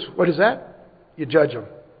fruits." What is that? You judge them.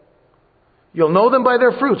 You'll know them by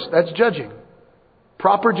their fruits. That's judging.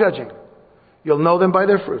 Proper judging. You'll know them by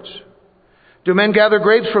their fruits. "Do men gather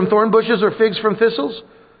grapes from thorn bushes or figs from thistles?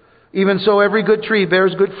 Even so, every good tree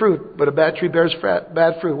bears good fruit, but a bad tree bears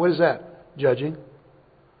bad fruit." What is that? Judging.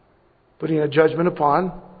 Putting a judgment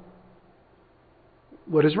upon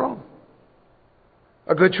what is wrong.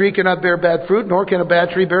 A good tree cannot bear bad fruit, nor can a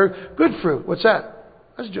bad tree bear good fruit. What's that?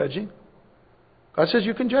 That's judging. God says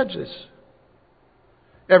you can judge this.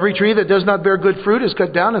 "Every tree that does not bear good fruit is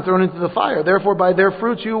cut down and thrown into the fire. Therefore, by their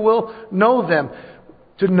fruits you will know them."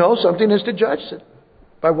 To know something is to judge it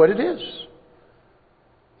by what it is.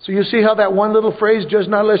 So you see how that one little phrase, "Judge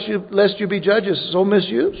not lest you be judged," is so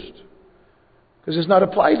misused. Because it's not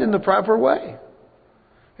applied in the proper way.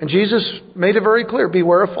 And Jesus made it very clear.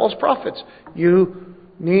 Beware of false prophets. You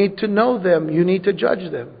need to know them. You need to judge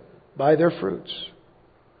them by their fruits.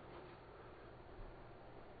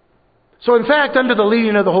 So in fact, under the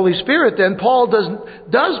leading of the Holy Spirit, then, Paul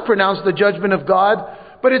does pronounce the judgment of God,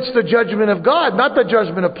 but it's the judgment of God, not the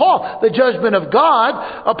judgment of Paul. The judgment of God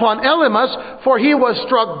upon Elymas, for he was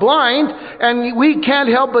struck blind. And we can't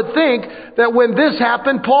help but think that when this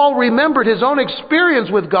happened, Paul remembered his own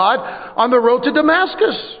experience with God on the road to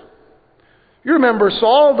Damascus. You remember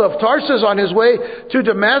Saul of Tarsus on his way to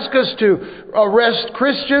Damascus to arrest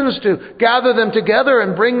Christians, to gather them together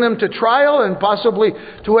and bring them to trial and possibly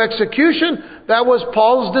to execution. That was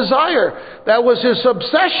Paul's desire. That was his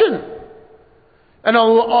obsession. And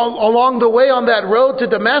along the way on that road to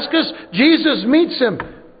Damascus, Jesus meets him.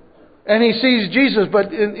 And he sees Jesus,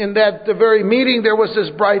 but in that very meeting there was this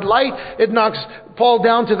bright light. It knocks Paul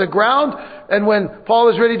down to the ground. And when Paul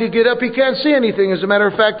is ready to get up, he can't see anything. As a matter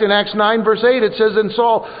of fact, in Acts 9 verse 8 it says, "And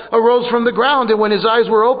Saul arose from the ground, and when his eyes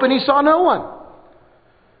were open, he saw no one.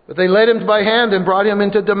 But they led him by hand and brought him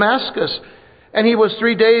into Damascus. And he was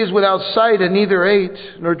 3 days without sight, and neither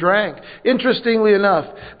ate nor drank." Interestingly enough,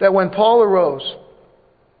 that when Paul arose,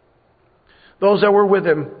 those that were with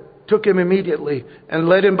him took him immediately and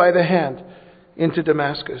led him by the hand into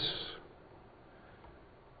Damascus.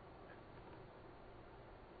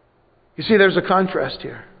 You see, there's a contrast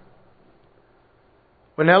here.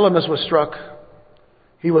 When Elymas was struck,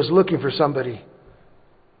 he was looking for somebody.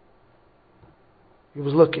 He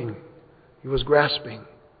was looking. He was grasping.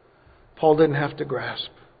 Paul didn't have to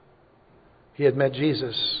grasp. He had met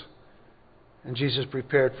Jesus, and Jesus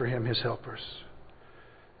prepared for him his helpers.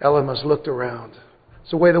 Elymas looked around.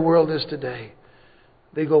 It's the way the world is today.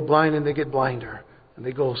 They go blind and they get blinder. And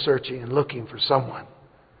they go searching and looking for someone.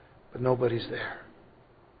 But nobody's there.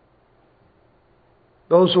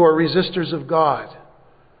 Those who are resistors of God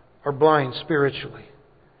are blind spiritually.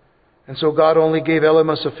 And so God only gave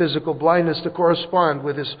Elymas a physical blindness to correspond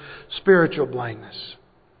with his spiritual blindness.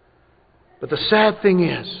 But the sad thing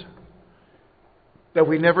is that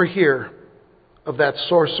we never hear of that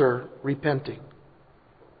sorcerer repenting,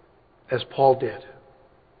 as Paul did.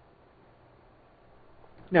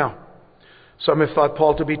 Now, some have thought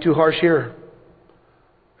Paul to be too harsh here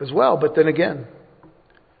as well. But then again,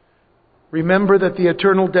 remember that the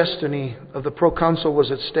eternal destiny of the proconsul was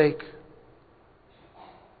at stake.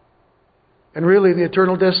 And really, the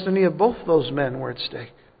eternal destiny of both those men were at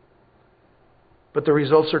stake. But the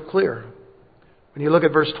results are clear. When you look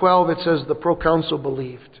at verse 12, it says the proconsul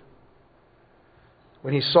believed.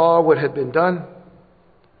 When he saw what had been done,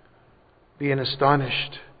 being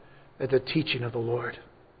astonished at the teaching of the Lord.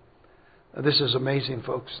 Now, this is amazing,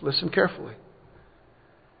 folks. Listen carefully.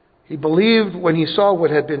 He believed when he saw what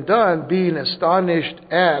had been done, being astonished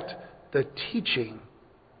at the teaching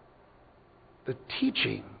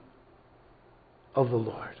of the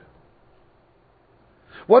Lord.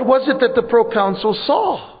 What was it that the proconsul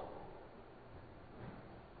saw?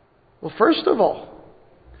 Well, first of all,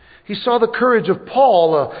 he saw the courage of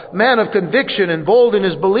Paul, a man of conviction and bold in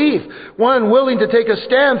his belief, one willing to take a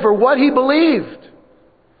stand for what he believed.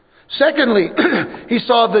 Secondly, he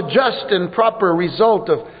saw the just and proper result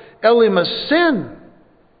of Elymas' sin.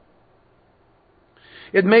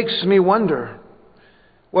 It makes me wonder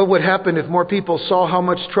what would happen if more people saw how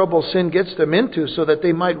much trouble sin gets them into, so that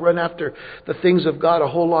they might run after the things of God a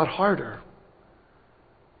whole lot harder.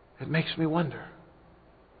 It makes me wonder.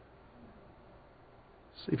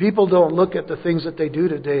 See, people don't look at the things that they do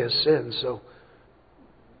today as sin, so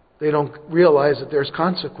they don't realize that there's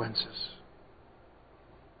consequences.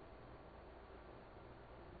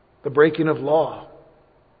 The breaking of law,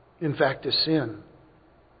 in fact, is sin.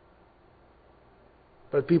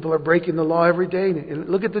 But people are breaking the law every day.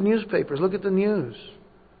 Look at the newspapers. Look at the news.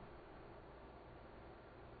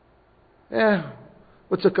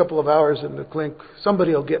 What's a couple of hours in the clink?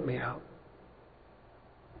 Somebody will get me out.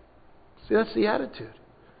 See, that's the attitude.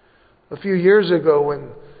 A few years ago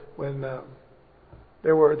when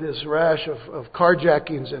there were this rash of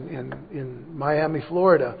carjackings in Miami,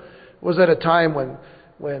 Florida, it was at a time when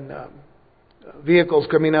vehicles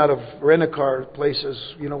coming out of rent-a-car places,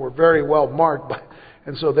 were very well marked,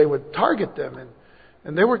 and so they would target them,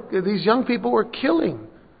 and these young people were killing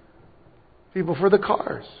people for the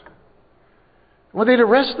cars. When they'd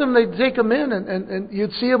arrest them, they'd take them in, and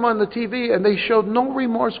you'd see them on the TV, and they showed no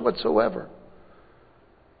remorse whatsoever.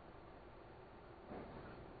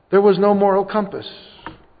 There was no moral compass.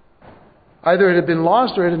 Either it had been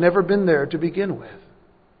lost or it had never been there to begin with.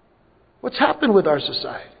 What's happened with our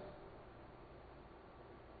society?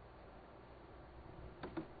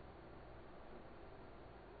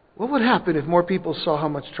 What would happen if more people saw how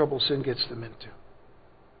much trouble sin gets them into?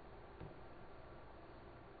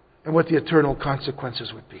 And what the eternal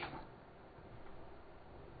consequences would be?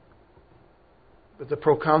 But the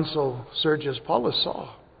proconsul Sergius Paulus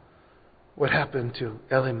saw what happened to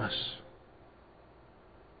Elymas.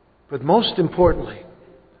 But most importantly,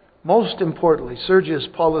 Sergius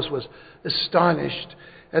Paulus was astonished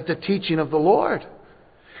at the teaching of the Lord.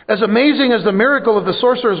 As amazing as the miracle of the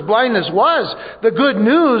sorcerer's blindness was, the good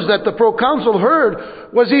news that the proconsul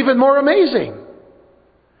heard was even more amazing.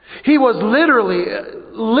 He was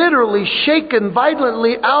literally shaken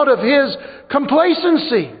violently out of his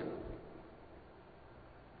complacency.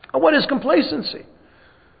 What is complacency?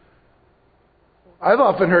 I've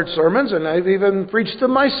often heard sermons, and I've even preached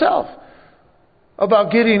them myself,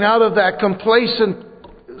 about getting out of that complacent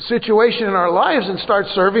situation in our lives and start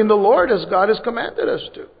serving the Lord as God has commanded us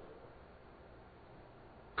to.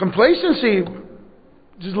 Complacency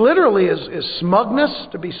literally is smugness,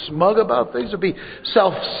 to be smug about things, to be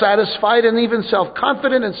self-satisfied and even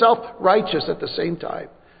self-confident and self-righteous at the same time.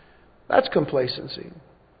 That's complacency.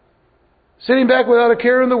 Sitting back without a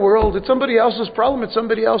care in the world. It's somebody else's problem. It's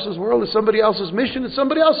somebody else's world. It's somebody else's mission. It's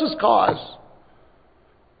somebody else's cause.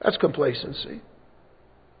 That's complacency.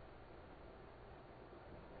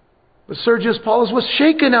 But Sergius Paulus was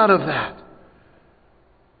shaken out of that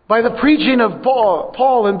by the preaching of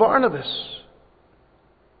Paul and Barnabas.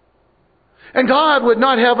 And God would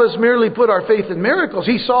not have us merely put our faith in miracles.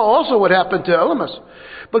 He saw also what happened to Elymas.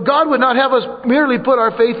 But God would not have us merely put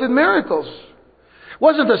our faith in miracles. It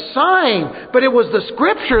wasn't the sign, but it was the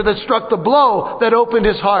Scripture that struck the blow that opened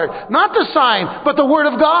his heart. Not the sign, but the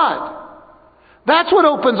Word of God. That's what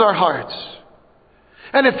opens our hearts.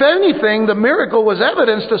 And if anything, the miracle was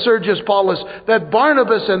evidence to Sergius Paulus that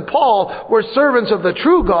Barnabas and Paul were servants of the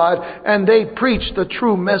true God, and they preached the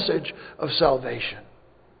true message of salvation.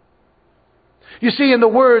 You see, in the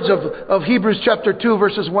words of Hebrews chapter 2,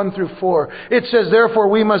 verses 1 through 4, it says, therefore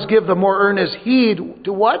we must give the more earnest heed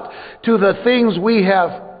to what? To the things we have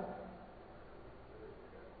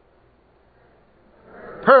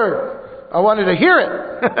heard. I wanted to hear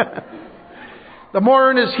it. The more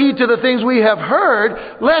earnest heed to the things we have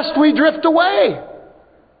heard, lest we drift away.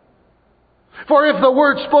 For if the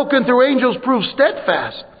word spoken through angels proves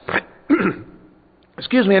steadfast,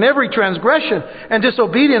 and every transgression and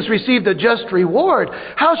disobedience received a just reward,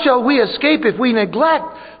 how shall we escape if we neglect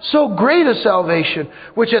so great a salvation,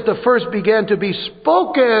 which at the first began to be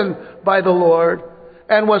spoken by the Lord,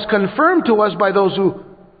 and was confirmed to us by those who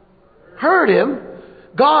heard him,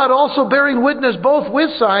 God also bearing witness both with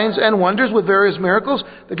signs and wonders, with various miracles,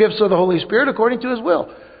 the gifts of the Holy Spirit according to his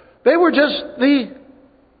will. They were just the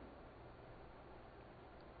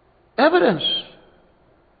evidence.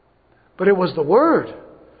 But it was the Word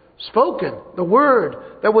spoken, the Word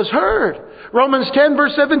that was heard. Romans 10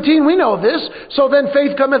 verse 17, we know this. So then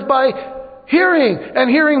faith cometh by hearing,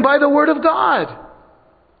 and hearing by the Word of God.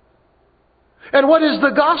 And what is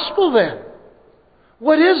the gospel then?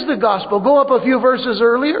 What is the gospel? Go up a few verses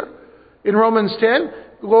earlier in Romans 10.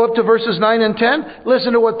 Go up to verses 9 and 10.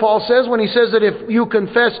 Listen to what Paul says when he says that if you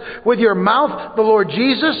confess with your mouth the Lord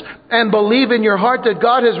Jesus and believe in your heart that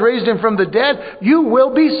God has raised him from the dead, you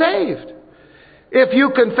will be saved. If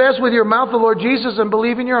you confess with your mouth the Lord Jesus and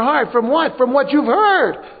believe in your heart. From what? From what you've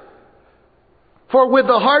heard. For with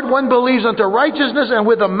the heart one believes unto righteousness, and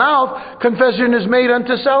with the mouth confession is made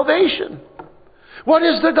unto salvation. What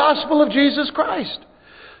is the gospel of Jesus Christ?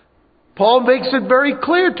 Paul makes it very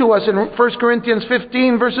clear to us in 1 Corinthians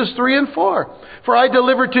 15 verses 3 and 4. For I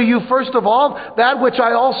delivered to you first of all that which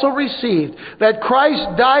I also received, that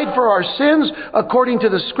Christ died for our sins according to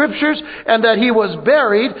the Scriptures, and that he was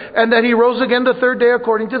buried, and that he rose again the third day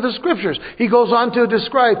according to the Scriptures. He goes on to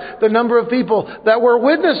describe the number of people that were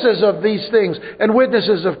witnesses of these things, and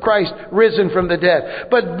witnesses of Christ risen from the dead.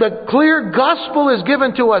 But the clear gospel is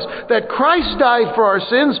given to us that Christ died for our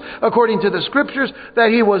sins according to the Scriptures, that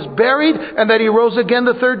he was buried, and that he rose again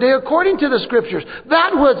the third day according to the Scriptures.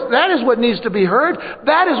 That is what needs to be heard.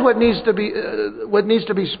 That is what needs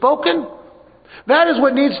to be spoken. That is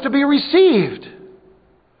what needs to be received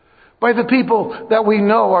by the people that we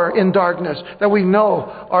know are in darkness, that we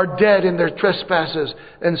know are dead in their trespasses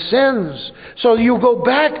and sins. So you go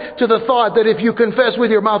back to the thought that if you confess with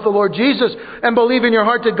your mouth the Lord Jesus and believe in your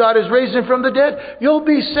heart that God has raised him from the dead, you'll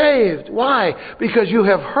be saved. Why? Because you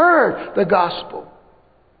have heard the gospel.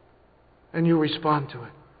 And you respond to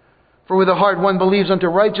it. For with the heart one believes unto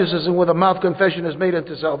righteousness, and with the mouth confession is made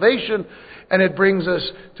unto salvation. And it brings us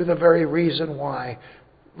to the very reason why.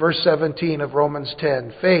 Verse 17 of Romans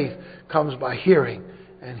 10. Faith comes by hearing,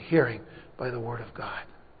 and hearing by the Word of God.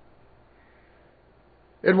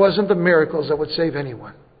 It wasn't the miracles that would save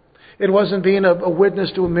anyone. It wasn't being a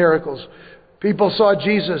witness to miracles. People saw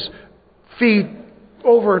Jesus feed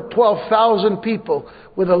over 12,000 people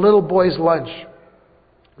with a little boy's lunch.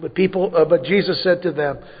 But Jesus said to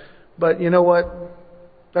them, but you know what?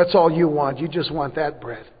 That's all you want. You just want that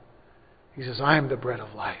bread. He says, I am the bread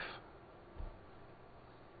of life.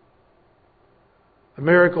 The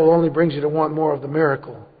miracle only brings you to want more of the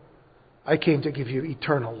miracle. I came to give you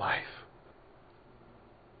eternal life.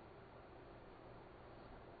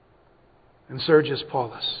 And Sergius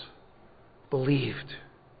Paulus believed.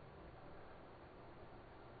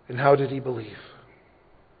 And how did he believe?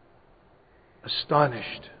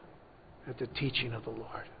 Astonished at the teaching of the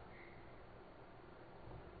Lord.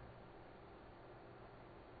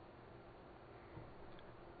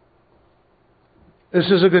 This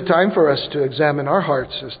is a good time for us to examine our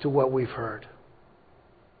hearts as to what we've heard.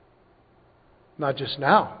 Not just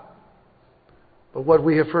now, but what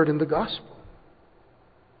we have heard in the gospel.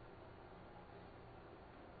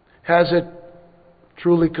 Has it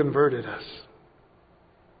truly converted us?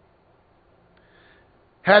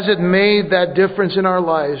 Has it made that difference in our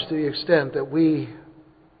lives to the extent that we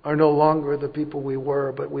are no longer the people we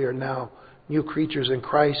were, but we are now new creatures in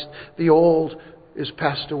Christ? The old is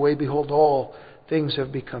passed away. Behold, all things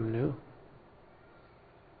have become new.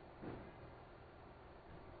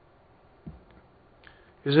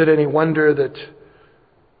 Is it any wonder that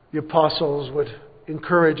the apostles would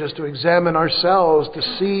encourage us to examine ourselves to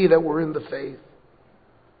see that we're in the faith,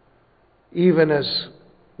 even as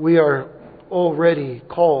we are already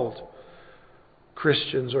called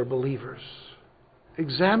Christians or believers?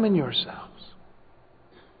 Examine yourselves.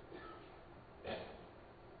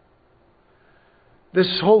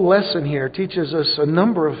 This whole lesson here teaches us a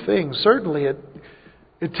number of things. Certainly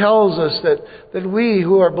it tells us that we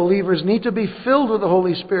who are believers need to be filled with the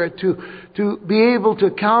Holy Spirit to be able to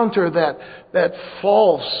counter that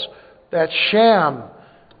false, that sham,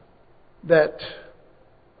 that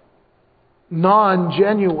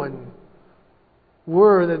non-genuine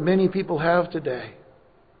word that many people have today,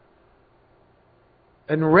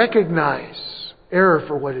 and recognize error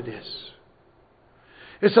for what it is.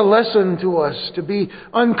 It's a lesson to us to be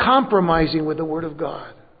uncompromising with the Word of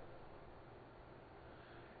God.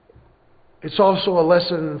 It's also a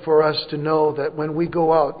lesson for us to know that when we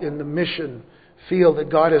go out in the mission field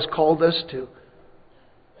that God has called us to,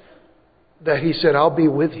 that He said, I'll be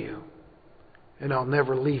with you, and I'll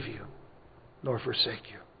never leave you, nor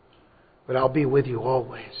forsake you. But I'll be with you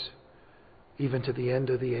always, even to the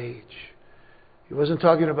end of the age. He wasn't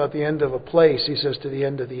talking about the end of a place. He says to the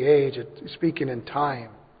end of the age, speaking in time.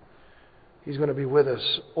 He's going to be with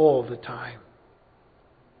us all the time.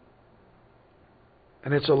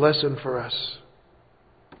 And it's a lesson for us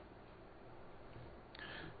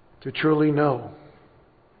to truly know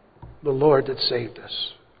the Lord that saved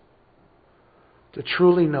us. To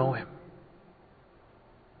truly know Him.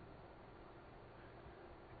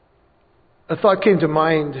 A thought came to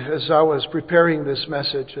mind as I was preparing this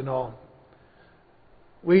message and all.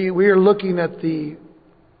 We are looking at the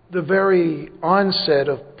very onset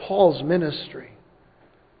of Paul's ministry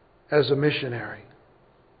as a missionary.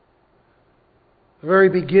 The very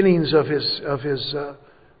beginnings of his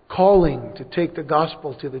calling to take the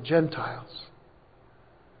gospel to the Gentiles.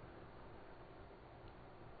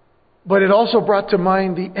 But it also brought to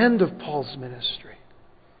mind the end of Paul's ministry.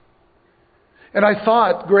 And I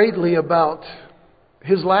thought greatly about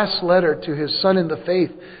his last letter to his son in the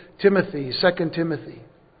faith, Timothy, 2 Timothy.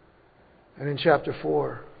 And in chapter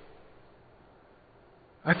 4,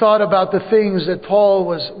 I thought about the things that Paul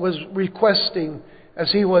was requesting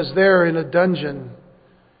as he was there in a dungeon,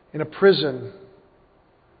 in a prison,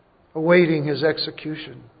 awaiting his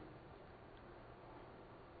execution.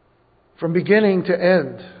 From beginning to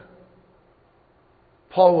end,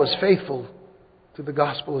 Paul was faithful to the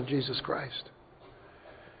gospel of Jesus Christ.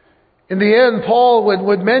 In the end, Paul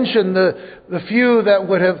would mention the few that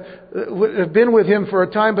would have been with him for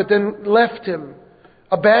a time, but then left him,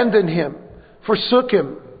 abandoned him, forsook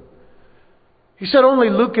him. He said, only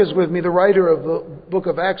Luke is with me, the writer of the book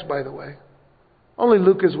of Acts, by the way. Only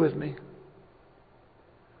Luke is with me.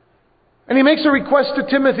 And he makes a request to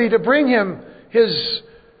Timothy to bring him his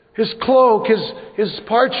cloak, his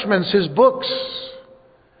parchments, his books,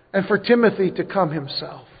 and for Timothy to come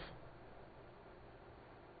himself.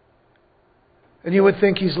 And you would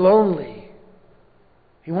think he's lonely.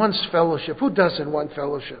 He wants fellowship. Who doesn't want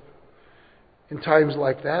fellowship in times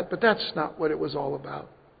like that? But that's not what it was all about.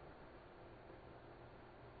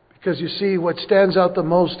 Because you see, what stands out the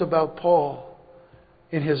most about Paul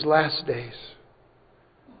in his last days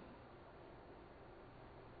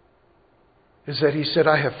is that he said,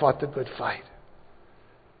 I have fought the good fight.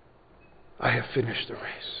 I have finished the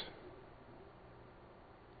race.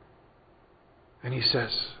 And he says,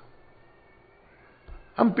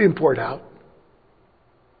 I'm being poured out,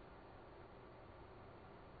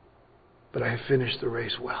 but I have finished the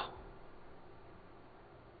race well.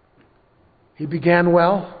 He began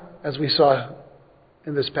well, as we saw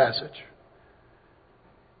in this passage,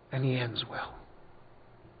 and he ends well.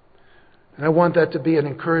 And I want that to be an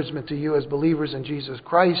encouragement to you as believers in Jesus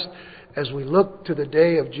Christ as we look to the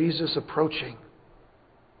day of Jesus approaching.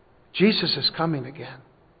 Jesus is coming again.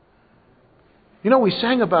 You know, we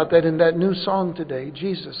sang about that in that new song today,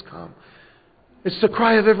 Jesus Come. It's the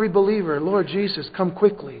cry of every believer, Lord Jesus, come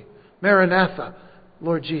quickly. Maranatha,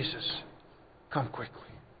 Lord Jesus, come quickly.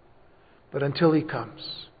 But until He comes,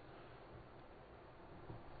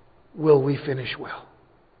 will we finish well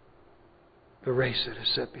the race that is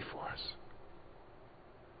set before us.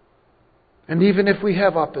 And even if we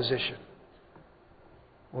have opposition,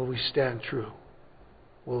 will we stand true?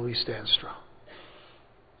 Will we stand strong?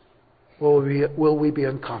 Will we be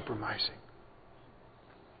uncompromising?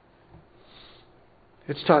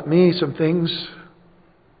 It's taught me some things.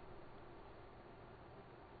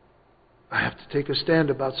 I have to take a stand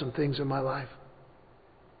about some things in my life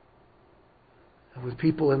and with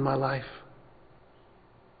people in my life.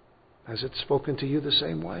 Has it spoken to you the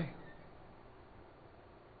same way?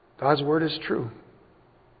 God's Word is true.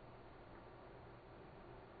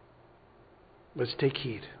 Let's take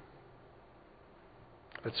heed.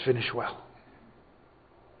 Let's finish well.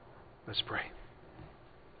 Let's pray.